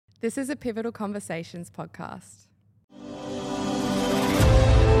This is a Pivotal Conversations podcast.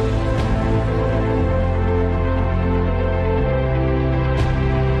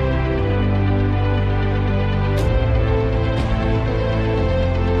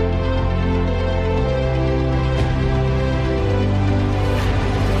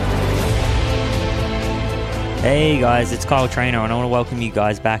 Hey guys, it's Kyle Trainer and I want to welcome you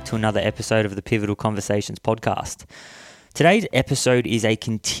guys back to another episode of the Pivotal Conversations podcast. Today's episode is a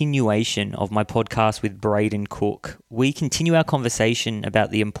continuation of my podcast with Brayden Cooke. We continue our conversation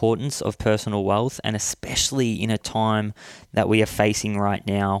about the importance of personal wealth, and especially in a time that we are facing right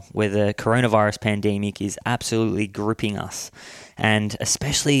now where the coronavirus pandemic is absolutely gripping us. And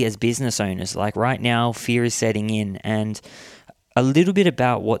especially as business owners, like right now, fear is setting in, and a little bit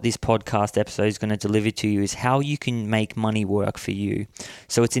about what this podcast episode is going to deliver to you is how you can make money work for you.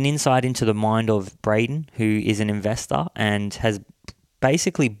 So it's an insight into the mind of Brayden, who is an investor and has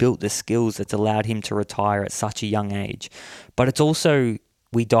basically built the skills that's allowed him to retire at such a young age. But it's also,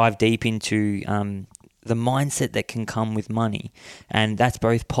 we dive deep into the mindset that can come with money, and that's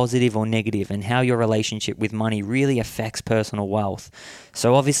both positive or negative, and how your relationship with money really affects personal wealth.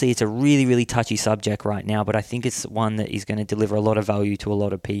 So obviously it's a really, really touchy subject right now, but I think it's one that is going to deliver a lot of value to a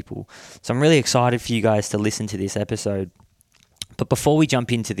lot of people. So I'm really excited for you guys to listen to this episode. But before we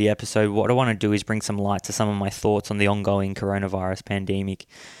jump into the episode, what I want to do is bring some light to some of my thoughts on the ongoing coronavirus pandemic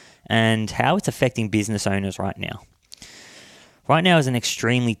and how it's affecting business owners right now. Right now is an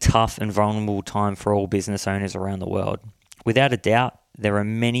extremely tough and vulnerable time for all business owners around the world. Without a doubt, there are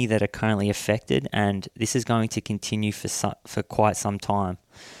many that are currently affected, and this is going to continue for quite some time.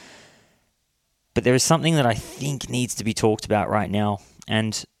 But there is something that I think needs to be talked about right now,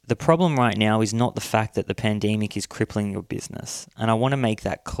 and the problem right now is not the fact that the pandemic is crippling your business, and I want to make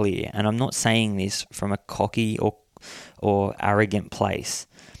that clear, and I'm not saying this from a cocky or arrogant place.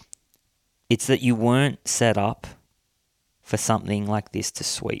 It's that you weren't set up for something like this to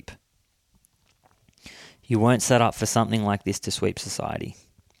sweep. You weren't set up for something like this to sweep society.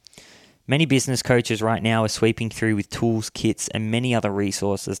 Many business coaches right now are sweeping through with tools, kits, and many other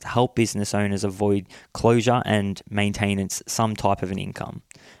resources to help business owners avoid closure and maintain some type of an income.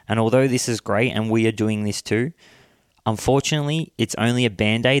 And although this is great, and we are doing this too, unfortunately, it's only a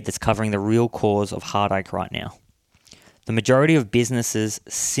band-aid that's covering the real cause of heartache right now. The majority of businesses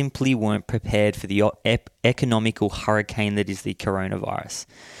simply weren't prepared for the economical hurricane that is the coronavirus.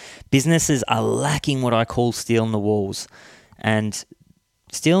 Businesses are lacking what I call steel in the walls. And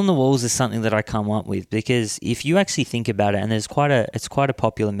steel in the walls is something that I come up with because if you actually think about it, and it's quite a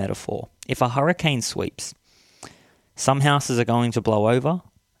popular metaphor. If a hurricane sweeps, some houses are going to blow over,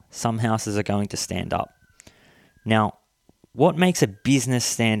 some houses are going to stand up. Now, what makes a business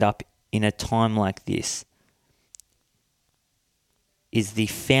stand up in a time like this is the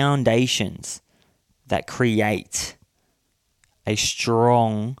foundations that create a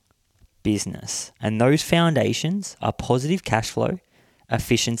strong business. And those foundations are positive cash flow,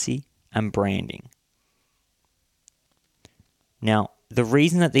 efficiency, and branding. Now, the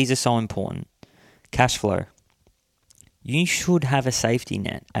reason that these are so important, cash flow, you should have a safety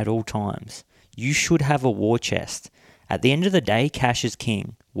net at all times. You should have a war chest. At the end of the day, cash is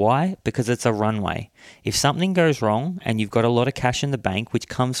king. Why? Because it's a runway. If something goes wrong and you've got a lot of cash in the bank, which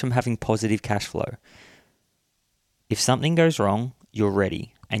comes from having positive cash flow, if something goes wrong, you're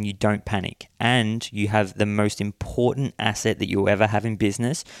ready and you don't panic. And you have the most important asset that you'll ever have in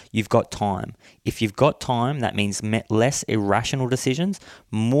business. You've got time. If you've got time, that means less irrational decisions,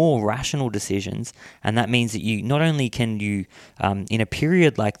 more rational decisions. And that means that you not only can you, in a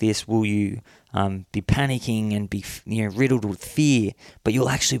period like this, will you be panicking and be riddled with fear, but you'll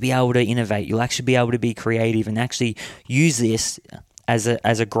actually be able to innovate. You'll actually be able to be creative and actually use this as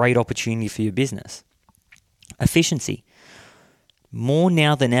a great opportunity for your business. Efficiency. More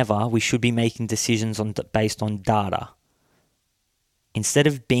now than ever, we should be making decisions based on data. Instead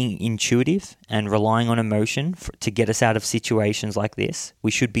of being intuitive and relying on emotion to get us out of situations like this, we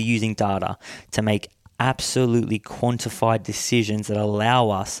should be using data to make absolutely quantified decisions that allow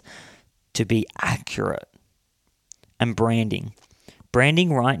us to be accurate. And branding.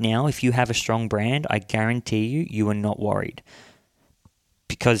 Branding right now, if you have a strong brand, I guarantee you are not worried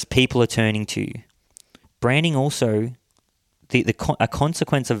because people are turning to you. Branding also, a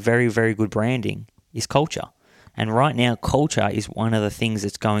consequence of very, very good branding is culture. And right now, culture is one of the things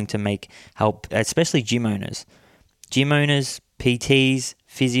that's going to help, especially gym owners. Gym owners, PTs,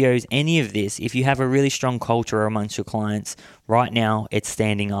 physios, any of this, if you have a really strong culture amongst your clients, right now it's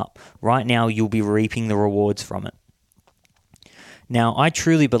standing up. Right now you'll be reaping the rewards from it. Now, I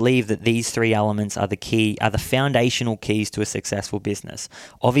truly believe that these three elements are the foundational keys to a successful business.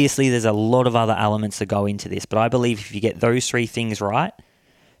 Obviously, there's a lot of other elements that go into this, but I believe if you get those three things right,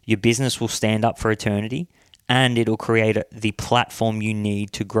 your business will stand up for eternity, and it'll create the platform you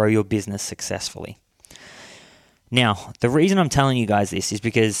need to grow your business successfully. Now, the reason I'm telling you guys this is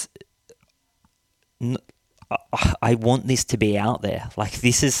because I want this to be out there. Like,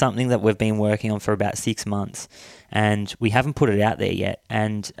 this is something that we've been working on for about 6 months, and we haven't put it out there yet.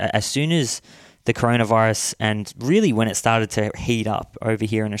 And as soon as the coronavirus, and really when it started to heat up over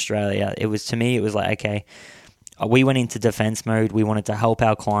here in Australia, it was like, okay, we went into defense mode. We wanted to help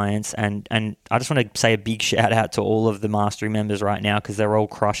our clients, and I just want to say a big shout out to all of the Mastery members right now, because they're all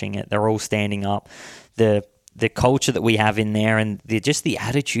crushing it. They're all standing up. The culture that we have in there, and just the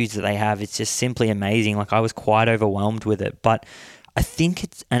attitudes that they have, it's just simply amazing. Like, I was quite overwhelmed with it, but I think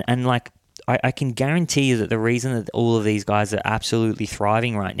it's, and like, I can guarantee you that the reason that all of these guys are absolutely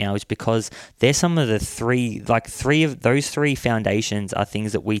thriving right now is because they're some of the three of those three foundations are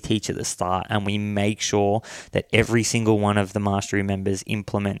things that we teach at the start, and we make sure that every single one of the Mastery members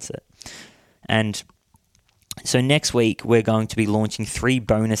implements it. And so next week, we're going to be launching 3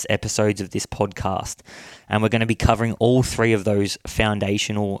 bonus episodes of this podcast, and we're going to be covering all 3 of those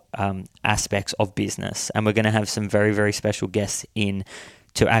foundational aspects of business, and we're going to have some very, very special guests in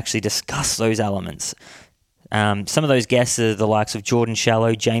to actually discuss those elements. Some of those guests are the likes of Jordan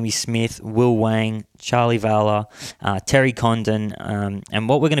Shallow, Jamie Smith, Will Wang, Charlie Valla, Terry Condon, and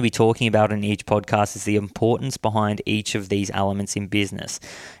what we're going to be talking about in each podcast is the importance behind each of these elements in business.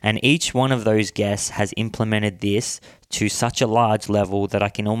 And each one of those guests has implemented this to such a large level that I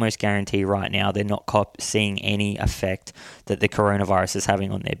can almost guarantee right now they're not seeing any effect that the coronavirus is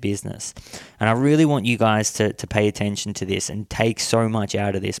having on their business. And I really want you guys to pay attention to this and take so much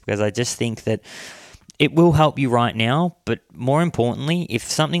out of this, because I just think that it will help you right now, but more importantly, if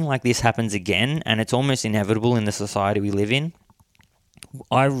something like this happens again, and it's almost inevitable in the society we live in,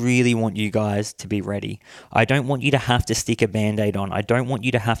 I really want you guys to be ready. I don't want you to have to stick a Band-Aid on. I don't want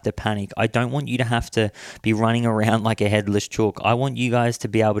you to have to panic. I don't want you to have to be running around like a headless chook. I want you guys to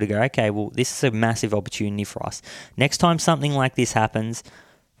be able to go, okay, well, this is a massive opportunity for us. Next time something like this happens,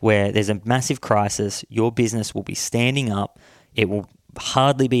 where there's a massive crisis, your business will be standing up. It will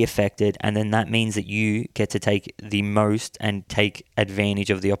hardly be affected, and then that means that you get to take the most and take advantage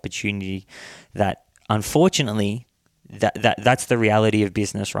of the opportunity that, unfortunately, that's the reality of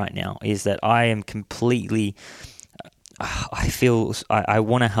business right now, is that I am completely, I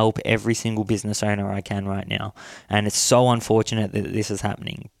want to help every single business owner I can right now, and it's so unfortunate that this is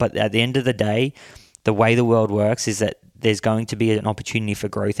happening. But at the end of the day, the way the world works is that there's going to be an opportunity for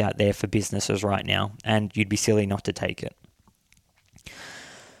growth out there for businesses right now, and you'd be silly not to take it.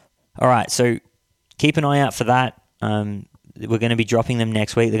 All right, so keep an eye out for that. We're going to be dropping them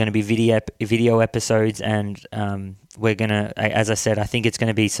next week. They're going to be video episodes, and we're going to, as I said, I think it's going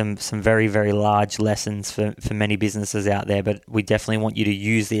to be some very, very large lessons for many businesses out there, but we definitely want you to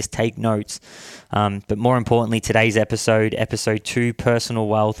use this, take notes. But more importantly, today's episode 2, Personal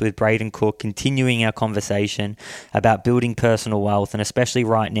Wealth with Brayden Cooke, continuing our conversation about building personal wealth, and especially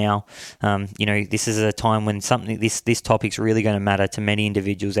right now, this is a time when this topic's really going to matter to many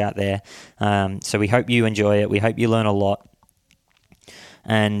individuals out there. So we hope you enjoy it. We hope you learn a lot.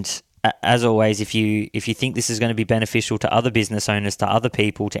 And as always, if you think this is going to be beneficial to other business owners, to other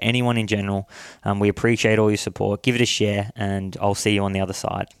people, to anyone in general, we appreciate all your support. Give it a share, and I'll see you on the other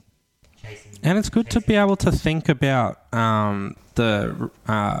side. And it's good to be able to think about the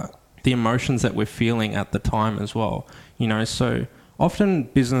emotions that we're feeling at the time as well. So often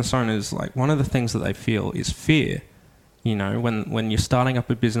business owners, like, one of the things that they feel is fear. When you're starting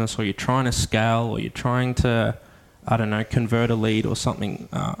up a business, or you're trying to scale, or you're trying to, convert a lead or something.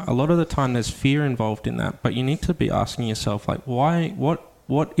 A lot of the time there's fear involved in that, but you need to be asking yourself, like, why,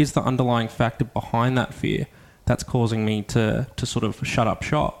 what is the underlying factor behind that fear that's causing me to sort of shut up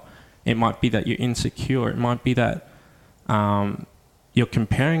shop? It might be that you're insecure. It might be that you're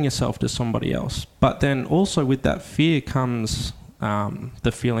comparing yourself to somebody else. But then also with that fear comes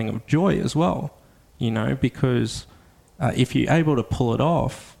the feeling of joy as well, because if you're able to pull it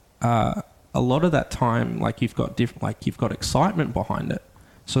off, a lot of that time, like, you've got got excitement behind it.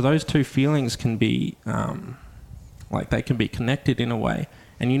 So those two feelings can be, they can be connected in a way,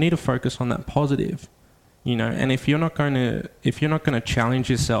 and you need to focus on that positive, And if you're not going to challenge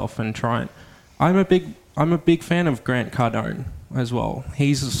yourself and try, I'm a big fan of Grant Cardone as well.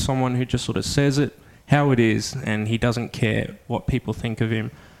 He's someone who just sort of says it how it is, and he doesn't care what people think of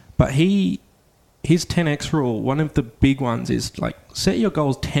him. But his 10x rule, one of the big ones is, like, set your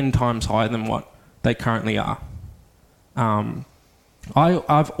goals 10 times higher than what they currently are.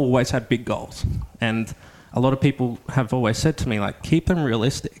 I've always had big goals, and a lot of people have always said to me, like, keep them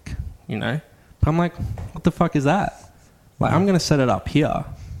realistic, you know? But I'm like, what the fuck is that? Like, I'm going to set it up here,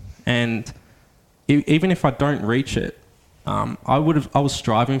 and even if I don't reach it, I was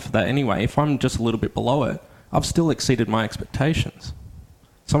striving for that anyway. If I'm just a little bit below it, I've still exceeded my expectations.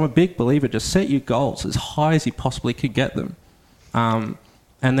 So I'm a big believer, just set your goals as high as you possibly could get them. And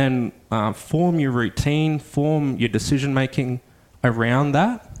then form your routine, form your decision-making around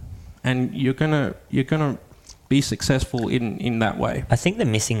that, and you're gonna be successful in that way. I think the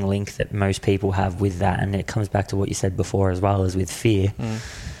missing link that most people have with that, and it comes back to what you said before as well as with fear,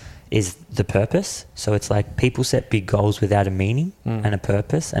 is the purpose. So it's like people set big goals without a meaning and a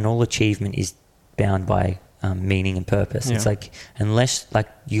purpose, and all achievement is bound by meaning and purpose. Yeah. It's like, unless, like,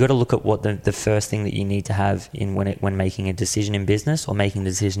 you got to look at what the first thing that you need to have in when making a decision in business or making a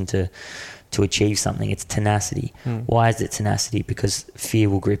decision to achieve something. It's tenacity. Why is it tenacity? Because fear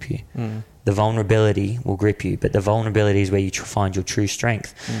will grip you. The vulnerability will grip you, but the vulnerability is where you find your true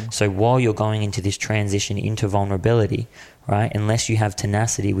strength. So while you're going into this transition into vulnerability, right, unless you have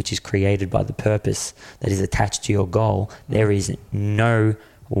tenacity, which is created by the purpose that is attached to your goal, there is no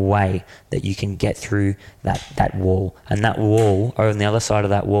way that you can get through that wall. And that wall, or on the other side of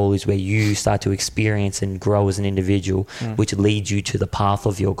that wall, is where you start to experience and grow as an individual, which leads you to the path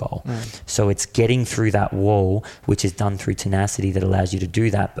of your goal. So it's getting through that wall, which is done through tenacity, that allows you to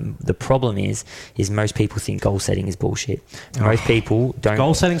do that. But the problem is most people think goal setting is bullshit. Most people don't.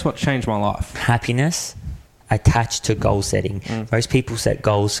 Goal setting's what changed my life. Happiness attached to goal setting. Most people set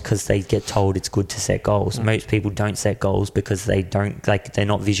goals because they get told it's good to set goals. Most people don't set goals because they're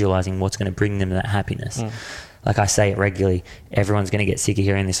not visualizing what's going to bring them that happiness. Like I say it regularly, everyone's going to get sick of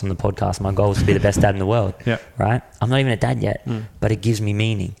hearing this on the podcast. My goal is to be the best dad in the world. Right? I'm not even a dad yet, but it gives me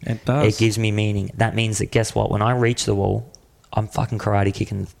meaning. It does. It gives me meaning. That means that, guess what? When I reach the wall, I'm fucking karate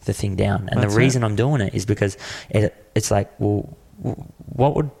kicking the thing down. And the reason I'm doing it is because it's like, well,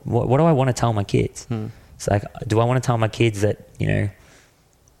 what do I want to tell my kids? It's like, do I want to tell my kids that, you know,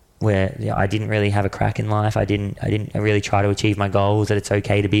 where I didn't really have a crack in life, I didn't really try to achieve my goals, that it's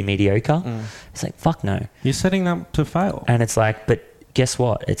okay to be mediocre? It's like, fuck no. You're setting them to fail. And it's like, but guess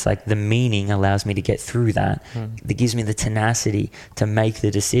what? It's like the meaning allows me to get through that. That gives me the tenacity to make the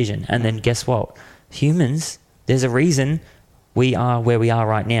decision. And then guess what? Humans, there's a reason we are where we are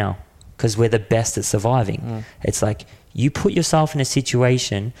right now, because we're the best at surviving. It's like, you put yourself in a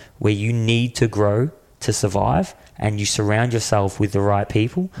situation where you need to grow to survive, and you surround yourself with the right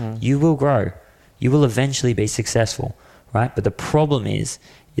people, you will grow. You will eventually be successful, right? But the problem is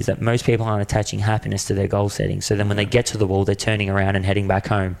that most people aren't attaching happiness to their goal setting. So then when they get to the wall, they're turning around and heading back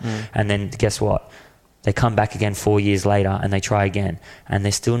home. And then guess what? They come back again 4 years later and they try again, and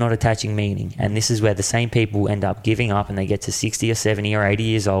they're still not attaching meaning. And this is where the same people end up giving up, and they get to 60 or 70 or 80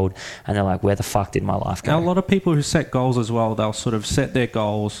 years old, and they're like, where the fuck did my life go? Now, a lot of people who set goals as well, they'll sort of set their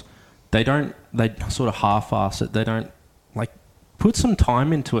goals. They sort of half-ass it. They don't, like, put some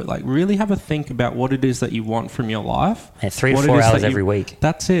time into it. Like, really have a think about what it is that you want from your life. Yeah, 3 or 4 hours every week.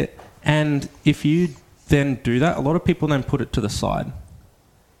 That's it. And if you then do that, a lot of people then put it to the side.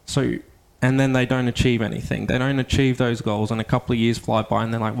 So, and then they don't achieve anything. They don't achieve those goals, and a couple of years fly by,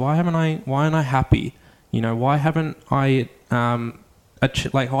 and they're like, why aren't I happy? You know, why haven't I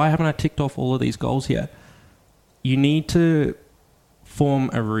ticked off all of these goals yet? You need to form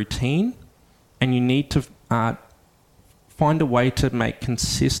a routine, and you need to find a way to make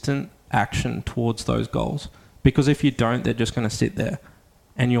consistent action towards those goals, because if you don't, they're just going to sit there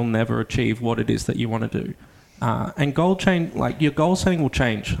and you'll never achieve what it is that you want to do. And goal change, like, your goal setting will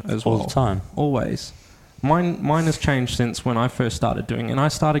change as well. All the time. Always. Mine has changed since when I first started doing it, and I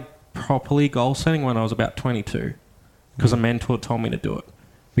started properly goal setting when I was about 22, because a mentor told me to do it.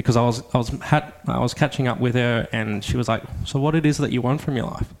 Because I was catching up with her, and she was like, so what it is that you want from your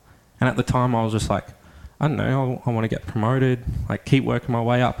life? And at the time I was just like, I don't know, I want to get promoted, like, keep working my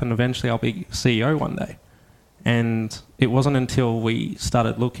way up, and eventually I'll be CEO one day. And it wasn't until we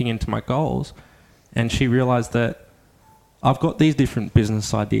started looking into my goals, and she realized that I've got these different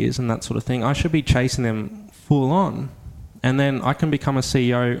business ideas and that sort of thing. I should be chasing them full on, and then I can become a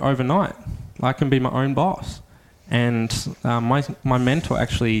CEO overnight. I can be my own boss. And my mentor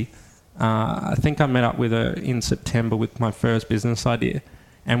actually, I think I met up with her in September with my first business idea.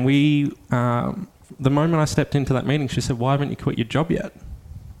 And the moment I stepped into that meeting, she said, why haven't you quit your job yet?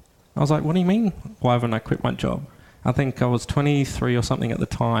 I was like, what do you mean, why haven't I quit my job? I think I was 23 or something at the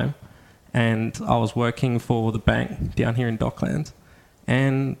time, and I was working for the bank down here in Docklands.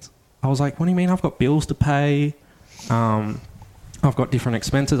 And I was like, what do you mean? I've got bills to pay. I've got different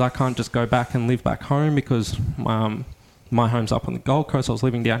expenses. I can't just go back and live back home because my my home's up on the Gold Coast. I was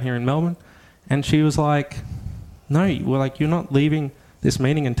living down here in Melbourne. And she was like, no, you're not leaving this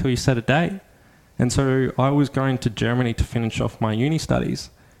meeting until you set a date. And so I was going to Germany to finish off my uni studies.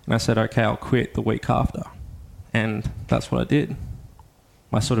 And I said, okay, I'll quit the week after. And that's what I did.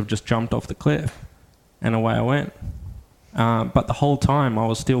 I sort of just jumped off the cliff and away I went. But the whole time I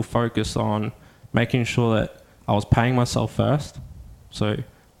was still focused on making sure that I was paying myself first. So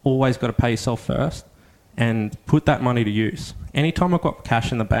always got to pay yourself first and put that money to use. Anytime I've got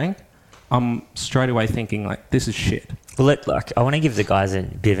cash in the bank, I'm straight away thinking like, this is shit. Well, I want to give the guys a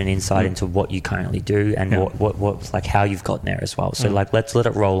bit of an insight into what you currently do and what like how you've gotten there as well. So like, let's let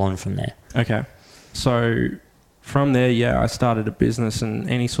it roll on from there. Okay. So from there, I started a business, and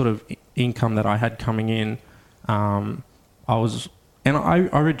any sort of income that I had coming in, I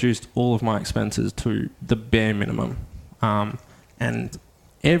reduced all of my expenses to the bare minimum. And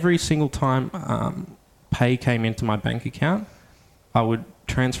every single time pay came into my bank account, I would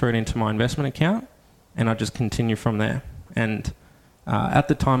transfer it into my investment account, and I just continue from there. And at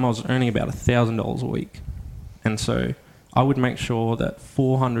the time I was earning about $1,000 a week. And so I would make sure that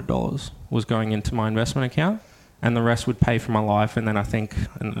 $400 was going into my investment account, and the rest would pay for my life. And then I think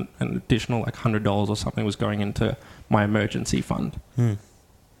an additional like $100 or something was going into my emergency fund,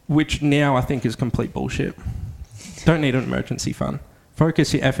 which now I think is complete bullshit. Don't need an emergency fund.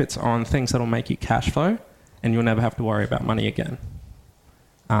 Focus your efforts on things that'll make you cash flow, and you'll never have to worry about money again.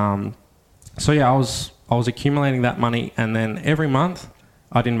 So I was accumulating that money, and then every month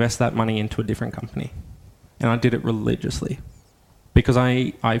I'd invest that money into a different company, and I did it religiously because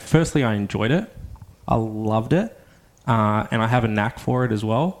I firstly I enjoyed it, I loved it, and I have a knack for it as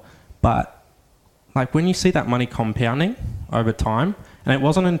well. But like when you see that money compounding over time, and it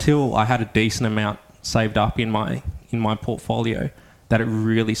wasn't until I had a decent amount saved up in my portfolio that it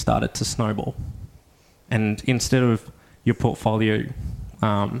really started to snowball. And instead of your portfolio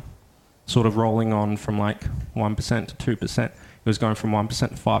sort of rolling on from like 1% to 2%, it was going from 1%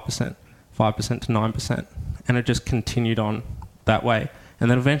 to 5%, 5% to 9%. And it just continued on that way. And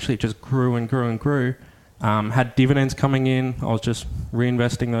then eventually it just grew and grew and grew. Had dividends coming in. I was just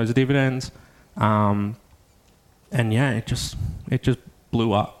reinvesting those dividends. And it just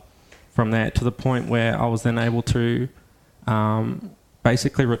blew up from there to the point where I was then able to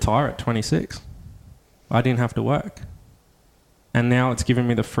basically retire at 26. I didn't have to work. And now it's given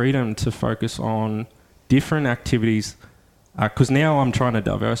me the freedom to focus on different activities, because now I'm trying to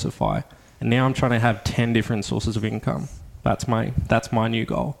diversify, and now I'm trying to have 10 different sources of income. That's my new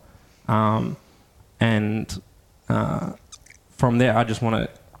goal. From there, I just want to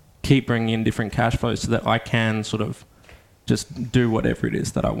keep bringing in different cash flows so that I can sort of just do whatever it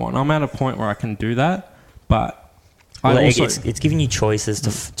is that I want. I'm at a point where I can do that, but it's giving you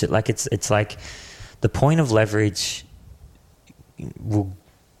choices to like it's like the point of leverage will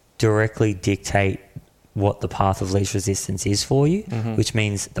directly dictate what the path of least resistance is for you, which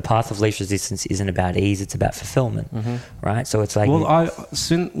means the path of least resistance isn't about ease, it's about fulfillment, right? So it's like... Well,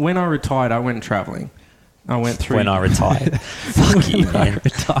 when I retired, I went traveling. I went through... When I retired. Fuck you, man.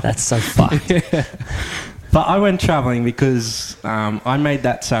 That's so fucked. Yeah. But I went traveling because I made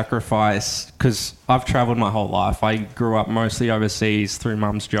that sacrifice because I've traveled my whole life. I grew up mostly overseas through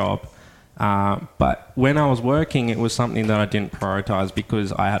mum's job. But when I was working, it was something that I didn't prioritize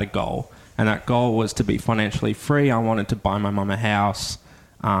because I had a goal. And that goal was to be financially free. I wanted to buy my mum a house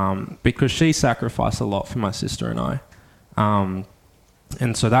because she sacrificed a lot for my sister and I.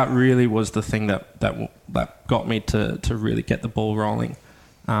 And so that really was the thing that got me to really get the ball rolling.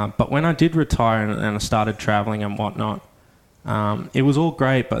 But when I did retire and I started traveling and whatnot, it was all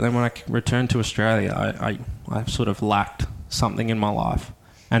great. But then when I returned to Australia, I sort of lacked something in my life.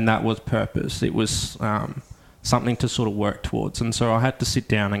 And that was purpose. It was something to sort of work towards. And so I had to sit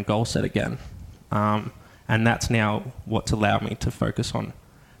down and goal set again. And that's now what's allowed me to focus on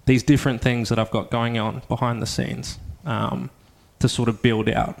these different things that I've got going on behind the scenes to sort of build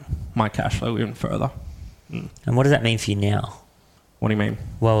out my cash flow even further. And what does that mean for you now? What do you mean?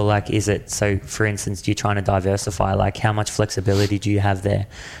 Well, like, is it, so for instance, you're trying to diversify, like how much flexibility do you have there?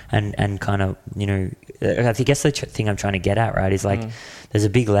 And kind of, you know, I guess the thing I'm trying to get at, right, is like there's a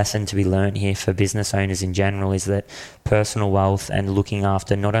big lesson to be learned here for business owners in general, is that personal wealth and looking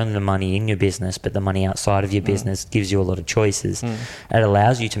after not only the money in your business, but the money outside of your business gives you a lot of choices. It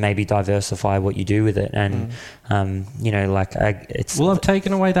allows you to maybe diversify what you do with it. And, you know, like it's... Well, I've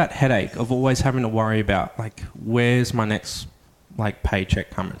taken away that headache of always having to worry about, like, where's my next... like paycheck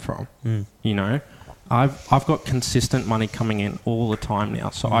coming from, you know, I've got consistent money coming in all the time now,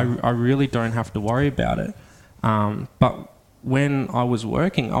 so I really don't have to worry about it. But when I was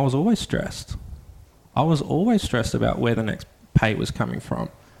working, I was always stressed. I was always stressed about where the next pay was coming from.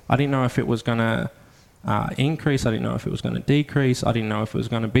 I didn't know if it was going to increase. I didn't know if it was going to decrease. I didn't know if it was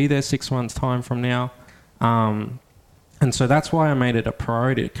going to be there 6 months' time from now. And so that's why I made it a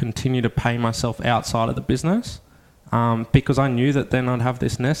priority to continue to pay myself outside of the business, because I knew that then I'd have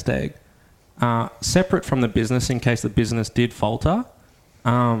this nest egg separate from the business in case the business did falter,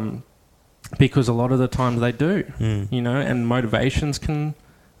 because a lot of the times they do, and motivations can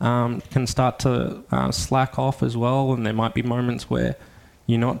start to slack off as well, and there might be moments where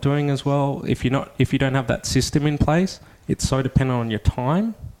you're not doing as well. If you don't have that system in place, it's so dependent on your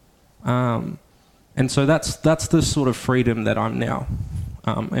time. And so that's the sort of freedom that I'm now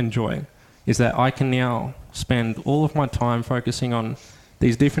enjoying, is that I can now spend all of my time focusing on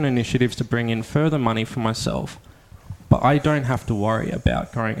these different initiatives to bring in further money for myself, but I don't have to worry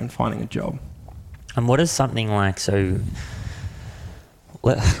about going and finding a job. And what is something like, so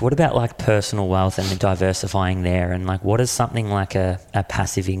what about like personal wealth and diversifying there? And like, what is something like a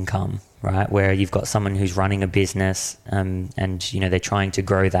passive income, right? Where you've got someone who's running a business and, they're trying to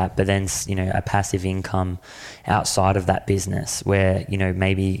grow that, but then, a passive income outside of that business where,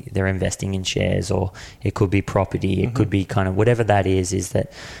 maybe they're investing in shares, or it could be property, it could be kind of whatever that is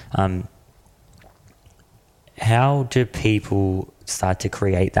that, how do people start to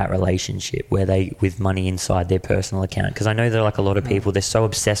create that relationship where they with money inside their personal account? Because I know that like a lot of people, they're so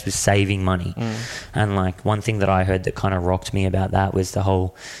obsessed with saving money, and like one thing that I heard that kind of rocked me about that was the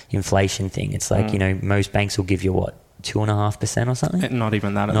whole inflation thing. It's like most banks will give you 2.5% or something. Not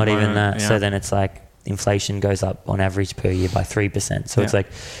even that. Not even that. Yeah. So then it's like inflation goes up on average per year by 3%. So it's like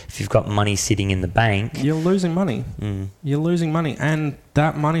if you've got money sitting in the bank, you're losing money. You're losing money, and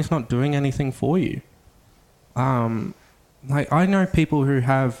that money's not doing anything for you. Like I know people who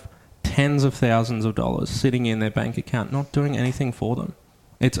have tens of thousands of dollars sitting in their bank account, not doing anything for them.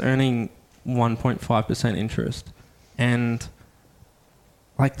 It's earning 1.5% interest. And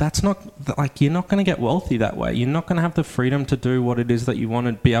like, that's not like, you're not going to get wealthy that way. You're not going to have the freedom to do what it is that you want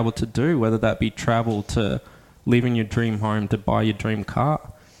to be able to do, whether that be travel, to live in your dream home, to buy your dream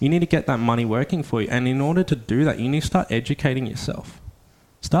car. You need to get that money working for you. And in order to do that, you need to start educating yourself.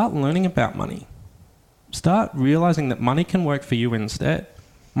 Start learning about money. Start realizing that money can work for you instead.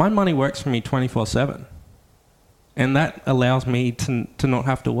 My money works for me 24/7. And that allows me to not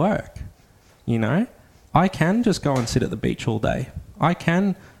have to work. I can just go and sit at the beach all day. I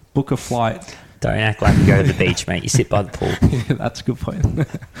can book a flight. Don't act like you go to the beach, mate. You sit by the pool. Yeah, that's a good point.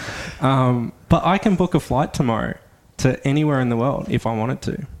 But I can book a flight tomorrow to anywhere in the world if I wanted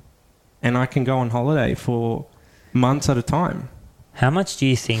to. And I can go on holiday for months at a time. How much do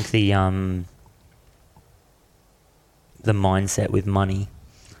you think the mindset with money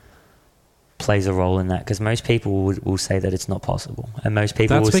plays a role in that? Because most people will say that it's not possible, and most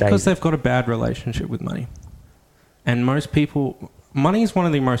people will say that's because they've got a bad relationship with money. And most people, money is one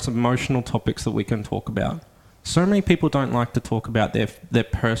of the most emotional topics that we can talk about. So many people don't like to talk about their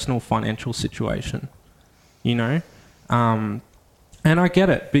personal financial situation, and I get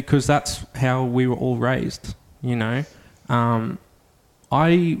it, because that's how we were all raised.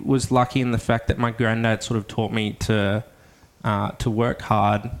 I was lucky in the fact that my granddad sort of taught me to work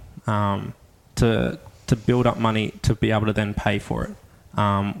hard, to build up money to be able to then pay for it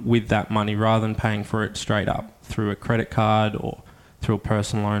with that money, rather than paying for it straight up through a credit card or through a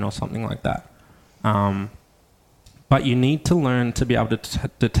personal loan or something like that. But you need to learn to be able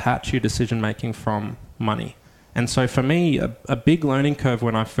to detach your decision making from money. And so for me, a big learning curve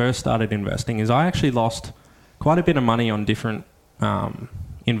when I first started investing is I actually lost quite a bit of money on different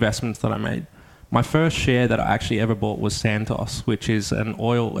investments that I made. My first share that I actually ever bought was Santos, which is an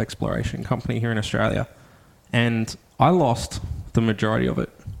oil exploration company here in Australia. And I lost the majority of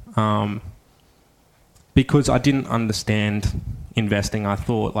it because I didn't understand investing. I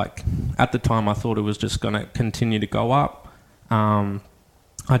thought, at the time, I thought it was just going to continue to go up. I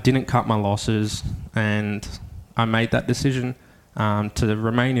didn't cut my losses, and I made that decision to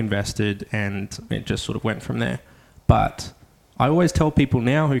remain invested, and it just sort of went from there. But I always tell people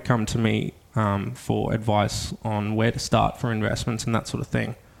now who come to me for advice on where to start for investments and that sort of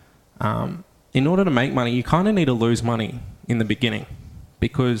thing. In order to make money, you kind of need to lose money in the beginning,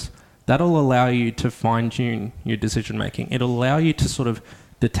 because that'll allow you to fine-tune your decision-making. It'll allow you to sort of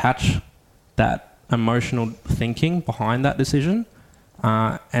detach that emotional thinking behind that decision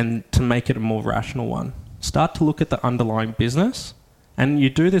and to make it a more rational one. Start to look at the underlying business, and you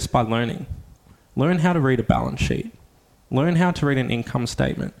do this by learning. Learn how to read a balance sheet. Learn how to read an income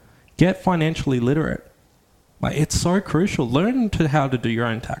statement. Get financially literate. It's so crucial. Learn how to do your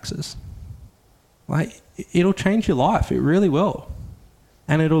own taxes. It'll change your life. It really will.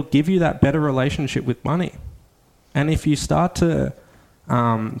 and it'll give you that better relationship with money. And if you start to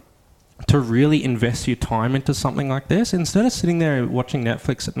really invest your time into something like this, instead of sitting there watching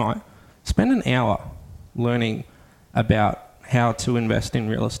Netflix at night, spend an hour learning about how to invest in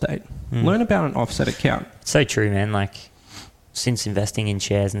real estate. Learn about an offset account. It's so true, man. Like, since investing in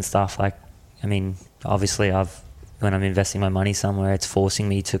shares and stuff, like, I mean, obviously when I'm investing my money somewhere, it's forcing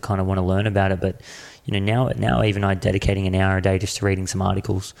me to kind of want to learn about it. But, you know, now even I'm dedicating an hour a day just to reading some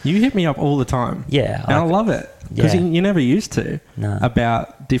articles. You hit me up all the time. Yeah. And I love it. Because you never used to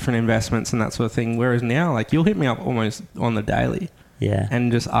about different investments and that sort of thing. Whereas now, like, you'll hit me up almost on the daily. Yeah.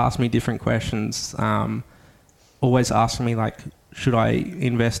 And just ask me different questions. Always asking me, like, should I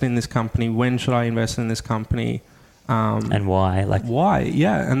invest in this company? When should I invest in this company? And why? Like, why?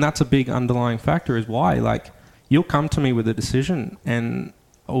 Yeah. And that's a big underlying factor is why. Like, you'll come to me with a decision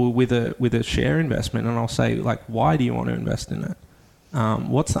or with a share investment, and I'll say, like, why do you want to invest in it?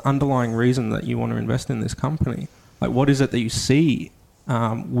 What's the underlying reason that you want to invest in this company? Like, what is it that you see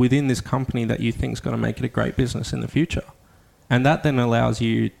within this company that you think is going to make it a great business in the future? And that then allows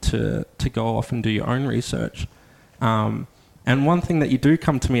you to go off and do your own research. And one thing that you do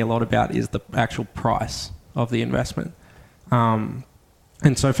come to me a lot about is the actual price of the investment.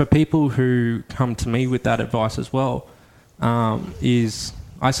 And so for people who come to me with that advice as well, is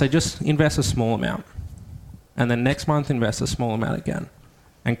I say just invest a small amount, and then next month invest a small amount again,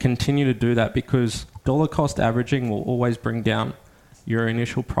 and continue to do that, because dollar cost averaging will always bring down your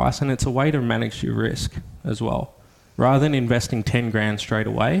initial price, and it's a way to manage your risk as well. Rather than investing 10 grand straight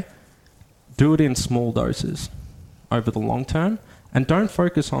away, do it in small doses over the long term, and don't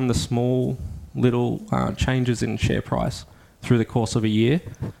focus on the small little changes in share price through the course of a year,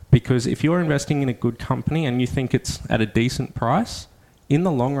 because if you're investing in a good company and you think it's at a decent price, in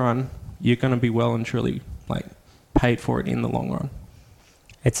the long run, you're going to be well and truly, like, paid for it in the long run.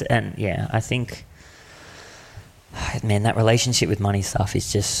 I think, man, that relationship with money stuff is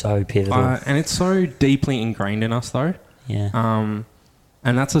just so pivotal. And it's so deeply ingrained in us, though. Yeah.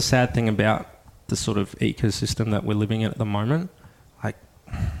 And that's a sad thing about the sort of ecosystem that we're living in at the moment. Like,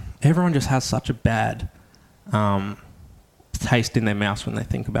 everyone just has such a bad taste in their mouth when they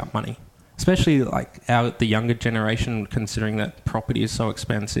think about money, especially like the younger generation, considering that property is so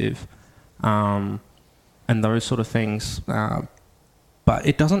expensive, and those sort of things. But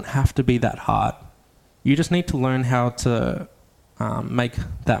it doesn't have to be that hard. You just need to learn how to make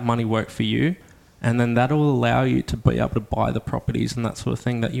that money work for you, and then that will allow you to be able to buy the properties and that sort of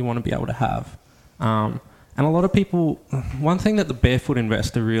thing that you want to be able to have. And a lot of people, one thing that the barefoot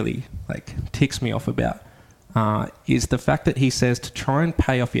investor really, like, ticks me off about is the fact that he says to try and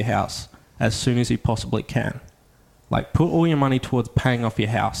pay off your house as soon as you possibly can. Like, put all your money towards paying off your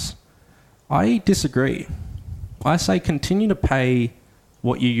house. I disagree. I say continue to pay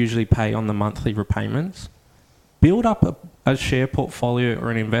what you usually pay on the monthly repayments. Build up a share portfolio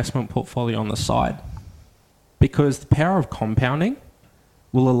or an investment portfolio on the side, because the power of compounding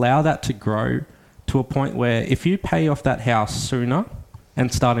will allow that to grow to a point where if you pay off that house sooner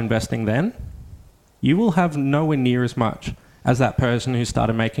and start investing then, you will have nowhere near as much as that person who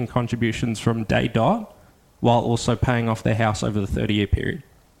started making contributions from day dot while also paying off their house over the 30-year period.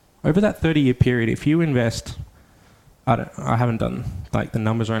 Over that 30-year period, if you invest, I haven't done like the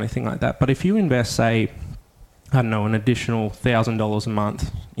numbers or anything like that, but if you invest, say, I don't know, an additional $1,000 a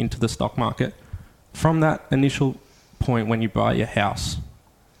month into the stock market, from that initial point when you buy your house,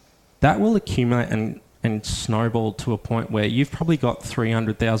 that will accumulate and snowball to a point where you've probably got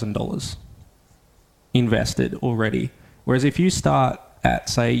 $300,000 invested already. Whereas if you start at,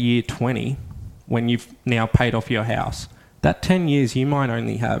 say, year 20, when you've now paid off your house, that 10 years you might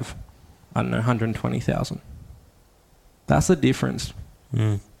only have, I don't know, 120,000. That's the difference.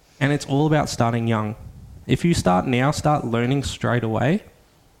 And it's all about starting young. If you start now, start learning straight away,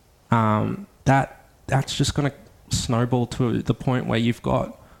 that's just going to snowball to the point where you've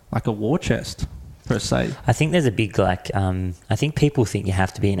got like a war chest, per se. I think there's a big, like, I think people think you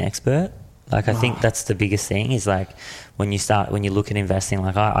have to be an expert. Like, I think that's the biggest thing is, like, when you look at investing,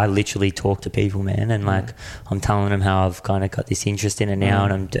 like, I literally talk to people, man, and, like, I'm telling them how I've kind of got this interest in it now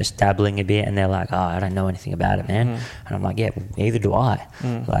and I'm just dabbling a bit, and they're like, oh, I don't know anything about it, man. And I'm like, yeah, well, neither do I.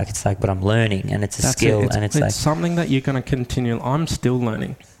 Like, it's like, but I'm learning, and it's a skill, and it's like... something that you're going to continue. I'm still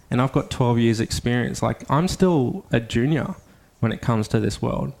learning, and I've got 12 years experience. Like, I'm still a junior when it comes to this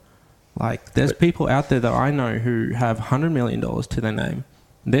world. Like, there's people out there that I know who have $100 million to their name.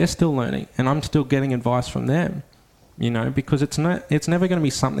 They're still learning, and I'm still getting advice from them, you know, because it's never going to be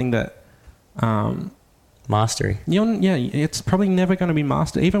something that Mastery. It's probably never going to be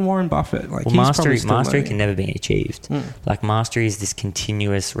mastered. Even Warren Buffett, like, well, he's mastery can never be achieved. Like, mastery is this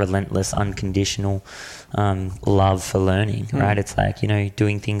continuous, relentless, unconditional love for learning, right? It's like,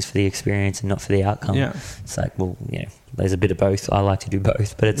 doing things for the experience and not for the outcome. Yeah. It's like, well, there's a bit of both. I like to do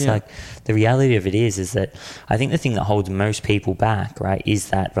both, but it's like, the reality of it is that I think the thing that holds most people back, right, is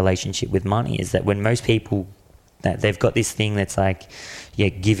that relationship with money. Is that when most people, that they've got this thing that's like,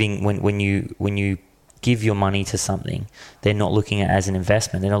 giving, when you give your money to something, they're not looking at it as an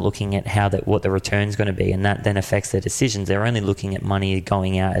investment. They're not looking at what the return's going to be, and that then affects their decisions. They're only looking at money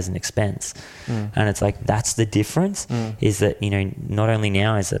going out as an expense. And it's like, that's the difference. Is that, not only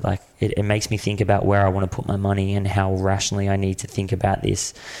now is it like, it makes me think about where I want to put my money and how rationally I need to think about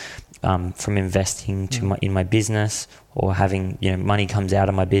this, from investing in my business, or having, money comes out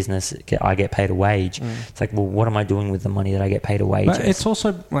of my business, I get paid a wage. It's like, well, what am I doing with the money that I get paid a wage? But it's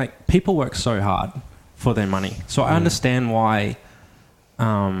also like, people work so hard for their money. So I understand why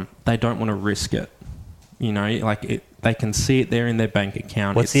they don't want to risk it. They can see it there in their bank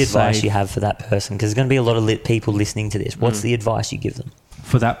account. What's the advice you have for that person? Because there's going to be a lot of people listening to this. What's the advice you give them?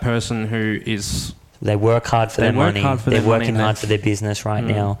 For that person who is... They work hard for their money. They're working hard for their business right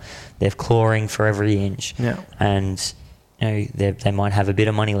now. They're clawing for every inch. Yeah. And... they might have a bit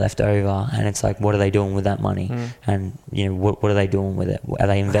of money left over, and it's like, what are they doing with that money? And what are they doing with it? Are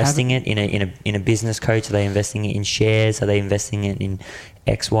they investing it in a business coach? Are they investing it in shares? Are they investing it in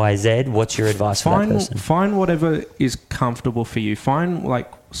X, Y, Z? What's your advice for that person? Find whatever is comfortable for you. Find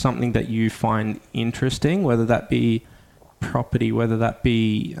like something that you find interesting, whether that be property, whether that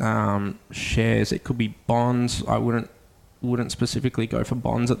be shares. It could be bonds. I wouldn't specifically go for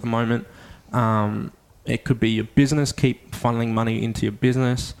bonds at the moment. It could be your business. Keep funneling money into your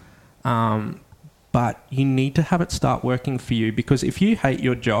business. But you need to have it start working for you, because if you hate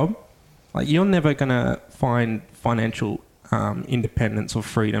your job, like, you're never going to find financial independence or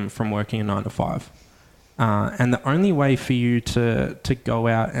freedom from working a 9 to 5. And the only way for you to go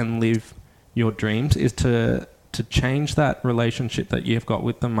out and live your dreams is to change that relationship that you've got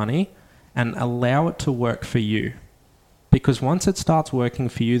with the money and allow it to work for you. Because once it starts working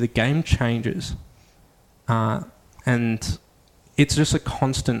for you, the game changes. And it's just a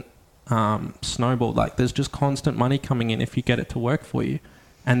constant snowball. Like, there's just constant money coming in if you get it to work for you.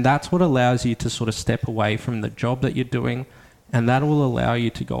 And that's what allows you to sort of step away from the job that you're doing. And that will allow you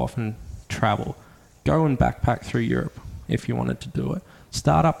to go off and travel. Go and backpack through Europe if you wanted to do it.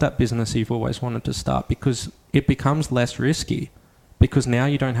 Start up that business you've always wanted to start, because it becomes less risky, because now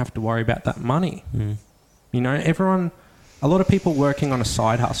you don't have to worry about that money. A lot of people working on a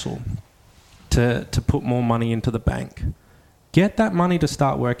side hustle to put more money into the bank. Get that money to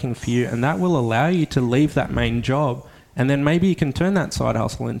start working for you, and that will allow you to leave that main job, and then maybe you can turn that side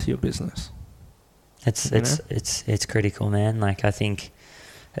hustle into your business. It's critical, man. Like,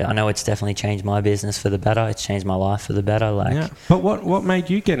 I know it's definitely changed my business for the better. It's changed my life for the better. But what made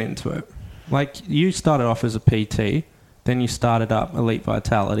you get into it? Like, you started off as a PT, then you started up Elite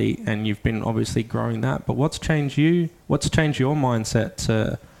Vitality, and you've been obviously growing that. But what's changed you? What's changed your mindset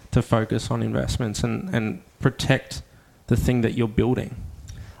to focus on investments and protect the thing that you're building?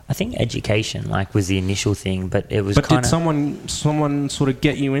 I think education was the initial thing, but it was. But did someone sort of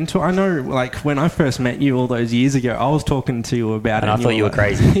get you into it? I know, like, when I first met you all those years ago, I was talking to you about it. And I thought you were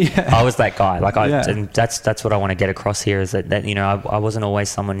crazy. Yeah. I was that guy. And that's what I want to get across here, is that I wasn't always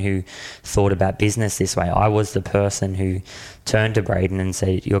someone who thought about business this way. I was the person who turned to Brayden and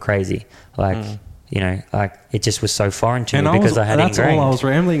said, "You're crazy." It just was so foreign to me, because I had that's ingrained. All I was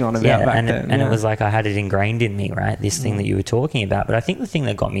rambling on about back then. And it was like, I had it ingrained in me, right? This thing that you were talking about. But I think the thing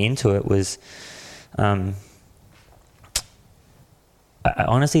that got me into it was, I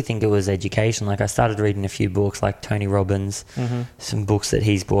honestly think it was education. Like, I started reading a few books, like Tony Robbins, some books that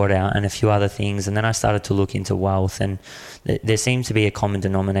he's brought out, and a few other things. And then I started to look into wealth, and there seemed to be a common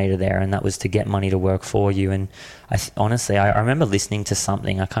denominator there, and that was to get money to work for you. And honestly, I remember listening to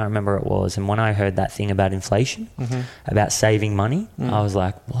something, I can't remember what it was, and when I heard that thing about inflation, about saving money, I was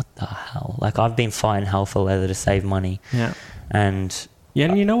like, what the hell? Like, I've been fighting hell for leather to save money. Yeah. And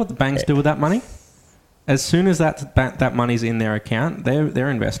you know what the banks do with that money? As soon as that money's in their account, they're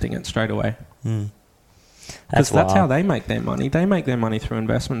investing it straight away. Because that's how they make their money. They make their money through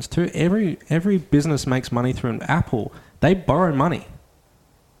investments too. Every business makes money through Apple. They borrow money.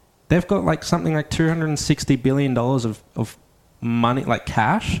 They've got something like $260 billion of money, like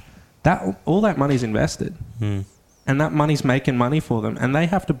cash. All that money's invested. And that money's making money for them. And they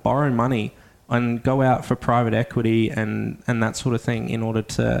have to borrow money and go out for private equity and that sort of thing in order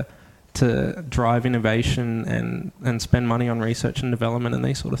to drive innovation and spend money on research and development and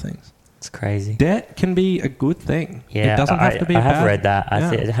these sort of things. It's crazy. Debt can be a good thing. Yeah, it doesn't have to be. I have bad. read that.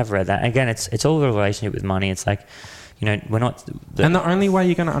 Yeah. I have read that. Again, it's all a relationship with money. It's like, you know, we're not. And the only way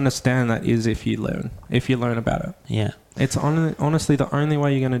you're going to understand that is if you learn about it. Yeah. It's honestly the only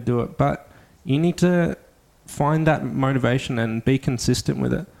way you're going to do it. But you need to find that motivation and be consistent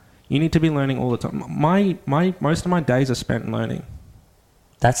with it. You need to be learning all the time. Most of my days are spent learning.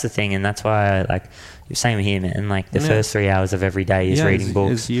 That's the thing, and that's why same here, man. Like the first 3 hours of every day is reading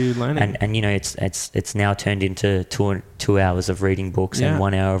books. Is you learning. And you know, it's now turned into 2 hours of reading books and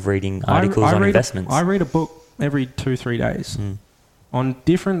 1 hour of reading articles on investments. I read a book every 2-3 days on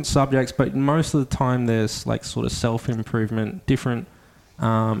different subjects, but most of the time there's like sort of self-improvement, different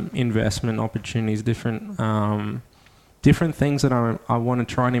investment opportunities, different things that I want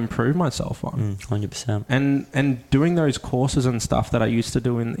to try and improve myself on. 100%. And doing those courses and stuff that I used to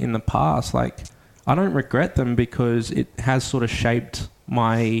do in the past, like I don't regret them because it has sort of shaped the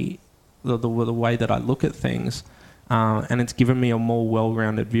way that I look at things. And it's given me a more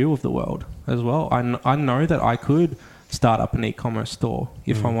well-rounded view of the world as well. I know that I could start up an e-commerce store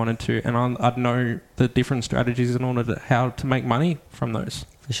if I wanted to, and I'd know the different strategies in order to how to make money from those.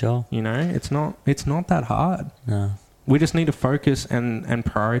 For sure. You know, it's not that hard. No. We just need to focus and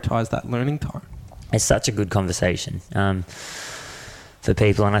prioritize that learning time. It's such a good conversation for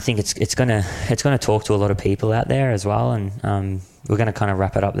people, and I think it's gonna talk to a lot of people out there as well. And we're gonna kind of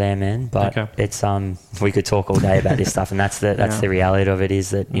wrap it up there, man. But it's we could talk all day about this stuff, and that's the reality of it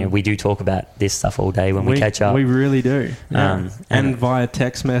is that you know we do talk about this stuff all day when we catch up. We really do, and via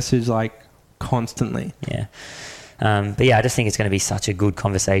text message like constantly. Yeah. But yeah, I just think it's going to be such a good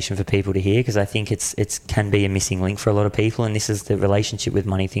conversation for people to hear because I think it can be a missing link for a lot of people, and this is the relationship with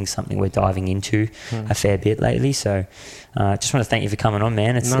money thing, something we're diving into a fair bit lately. So just want to thank you for coming on,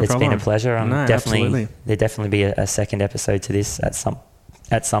 man. It's been a pleasure. There'll definitely be a second episode to this at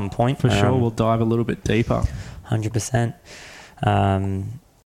some point. For sure, we'll dive a little bit deeper. 100%.